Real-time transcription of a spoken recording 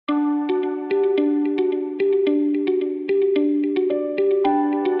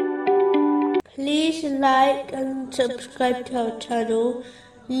like and subscribe to our channel.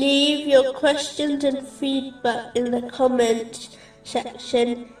 Leave your questions and feedback in the comments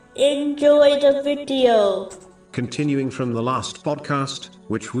section. Enjoy the video. Continuing from the last podcast,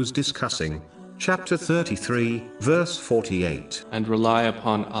 which was discussing chapter 33, verse 48. And rely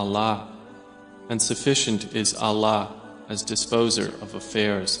upon Allah, and sufficient is Allah as disposer of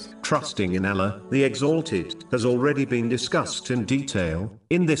affairs. Trusting in Allah, the Exalted, has already been discussed in detail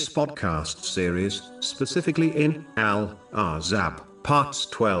in this podcast series, specifically in Al-Ahzab, parts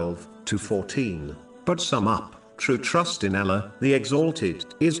 12 to 14. But sum up, true trust in Allah, the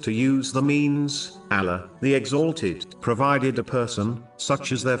Exalted, is to use the means Allah, the Exalted, provided a person,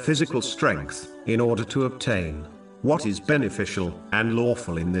 such as their physical strength, in order to obtain what is beneficial and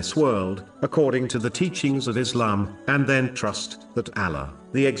lawful in this world, according to the teachings of Islam, and then trust that Allah,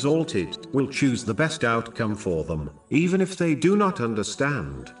 the Exalted, will choose the best outcome for them, even if they do not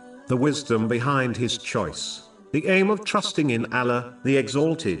understand the wisdom behind His choice. The aim of trusting in Allah, the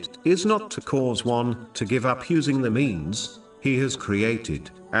Exalted, is not to cause one to give up using the means He has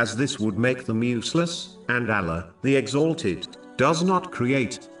created, as this would make them useless, and Allah, the Exalted, does not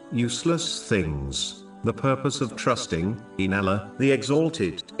create useless things. The purpose of trusting in Allah, the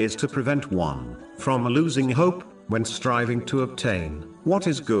Exalted, is to prevent one from losing hope when striving to obtain what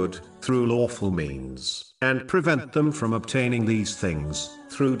is good through lawful means, and prevent them from obtaining these things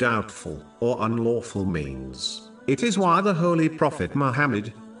through doubtful or unlawful means. It is why the Holy Prophet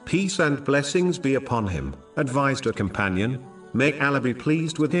Muhammad, peace and blessings be upon him, advised a companion, may Allah be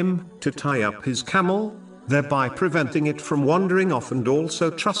pleased with him, to tie up his camel, thereby preventing it from wandering off, and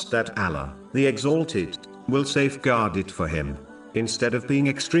also trust that Allah, the Exalted, will safeguard it for him, instead of being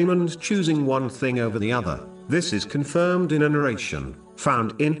extreme and choosing one thing over the other. This is confirmed in a narration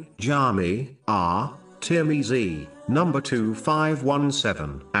found in Jami Tirmizi, number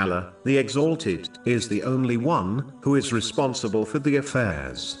 2517. Allah, the Exalted, is the only one who is responsible for the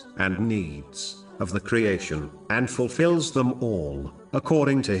affairs and needs of the creation, and fulfills them all,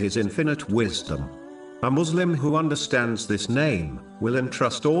 according to His infinite wisdom. A Muslim who understands this name will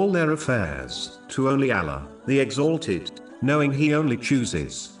entrust all their affairs to only Allah, the Exalted, knowing He only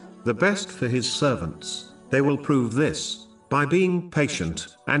chooses the best for His servants. They will prove this by being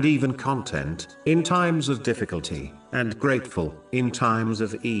patient and even content in times of difficulty, and grateful in times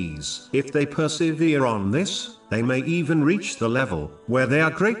of ease. If they persevere on this, they may even reach the level where they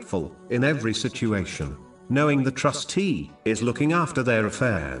are grateful in every situation, knowing the trustee is looking after their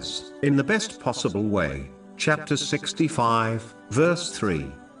affairs in the best possible way. Chapter 65, verse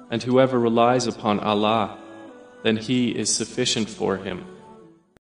 3. And whoever relies upon Allah, then He is sufficient for him.